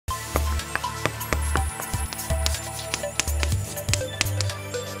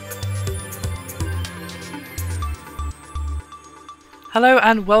Hello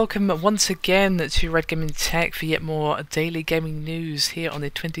and welcome once again to Red Gaming Tech for yet more daily gaming news here on the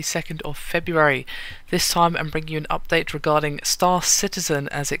 22nd of February. This time I'm bringing you an update regarding Star Citizen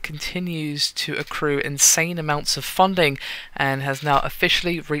as it continues to accrue insane amounts of funding and has now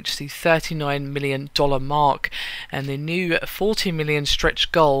officially reached the $39 million mark. And the new $40 million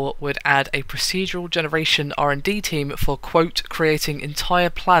stretch goal would add a procedural generation R&D team for, quote, creating entire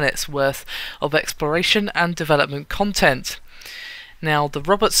planets worth of exploration and development content. Now, the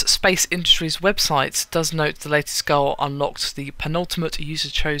Roberts Space Industries website does note the latest goal unlocked the penultimate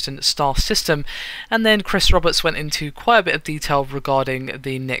user-chosen star system, and then Chris Roberts went into quite a bit of detail regarding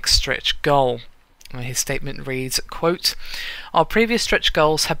the next stretch goal. His statement reads, quote, "Our previous stretch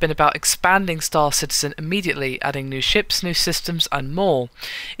goals have been about expanding Star Citizen immediately, adding new ships, new systems, and more.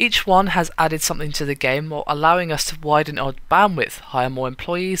 Each one has added something to the game while allowing us to widen our bandwidth, hire more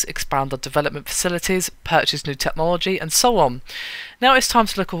employees, expand our development facilities, purchase new technology, and so on. Now it's time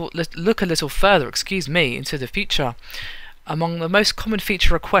to look a little further, into the future. Among the most common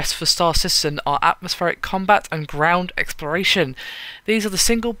feature requests for Star Citizen are atmospheric combat and ground exploration. These are the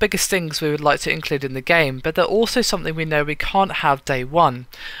single biggest things we would like to include in the game, but they're also something we know we can't have day one.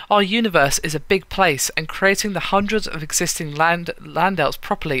 Our universe is a big place, and creating the hundreds of existing landouts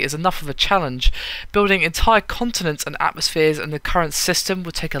properly is enough of a challenge. Building entire continents and atmospheres in the current system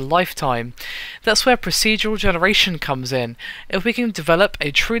would take a lifetime. That's where procedural generation comes in. If we can develop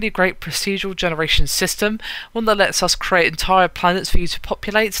a truly great procedural generation system, one that lets us create entire planets for you to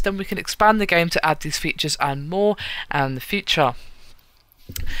populate, then we can expand the game to add these features and more in the future."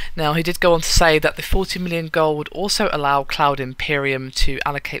 Now, he did go on to say that the $40 million goal would also allow Cloud Imperium to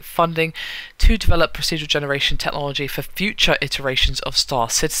allocate funding to develop procedural generation technology for future iterations of Star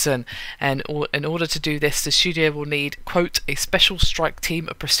Citizen. And in order to do this, the studio will need, quote, a special strike team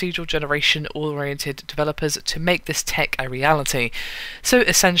of procedural generation oriented developers to make this tech a reality. So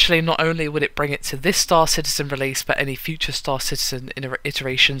essentially, not only would it bring it to this Star Citizen release, but any future Star Citizen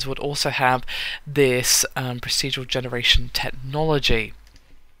iterations would also have this procedural generation technology.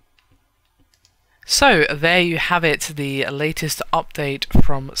 So there you have it, the latest update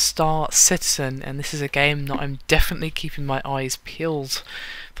from Star Citizen, and this is a game that I'm definitely keeping my eyes peeled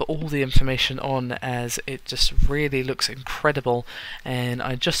for all the information on, as it just really looks incredible. And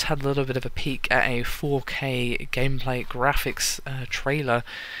I just had a little bit of a peek at a 4K gameplay graphics trailer,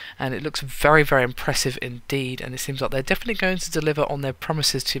 and it looks very, very impressive indeed, and it seems like they're definitely going to deliver on their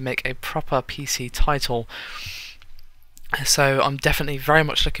promises to make a proper PC title. So I'm definitely very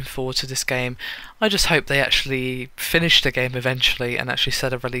much looking forward to this game. I just hope they actually finish the game eventually and actually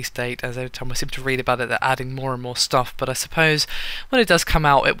set a release date, as every time I seem to read about it they're adding more and more stuff. But I suppose when it does come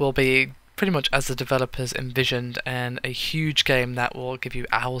out, it will be pretty much as the developers envisioned, and a huge game that will give you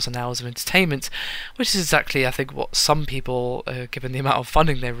hours and hours of entertainment, which is exactly, I think, what some people, given the amount of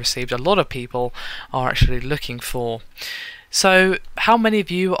funding they've received, a lot of people are actually looking for. So, how many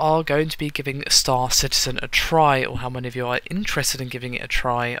of you are going to be giving Star Citizen a try, or how many of you are interested in giving it a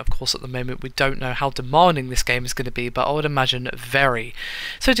try? Of course, at the moment we don't know how demanding this game is going to be, but I would imagine very.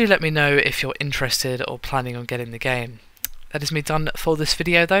 So do let me know if you're interested or planning on getting the game. That is me done for this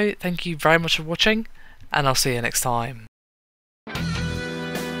video though. Thank you very much for watching, and I'll see you next time.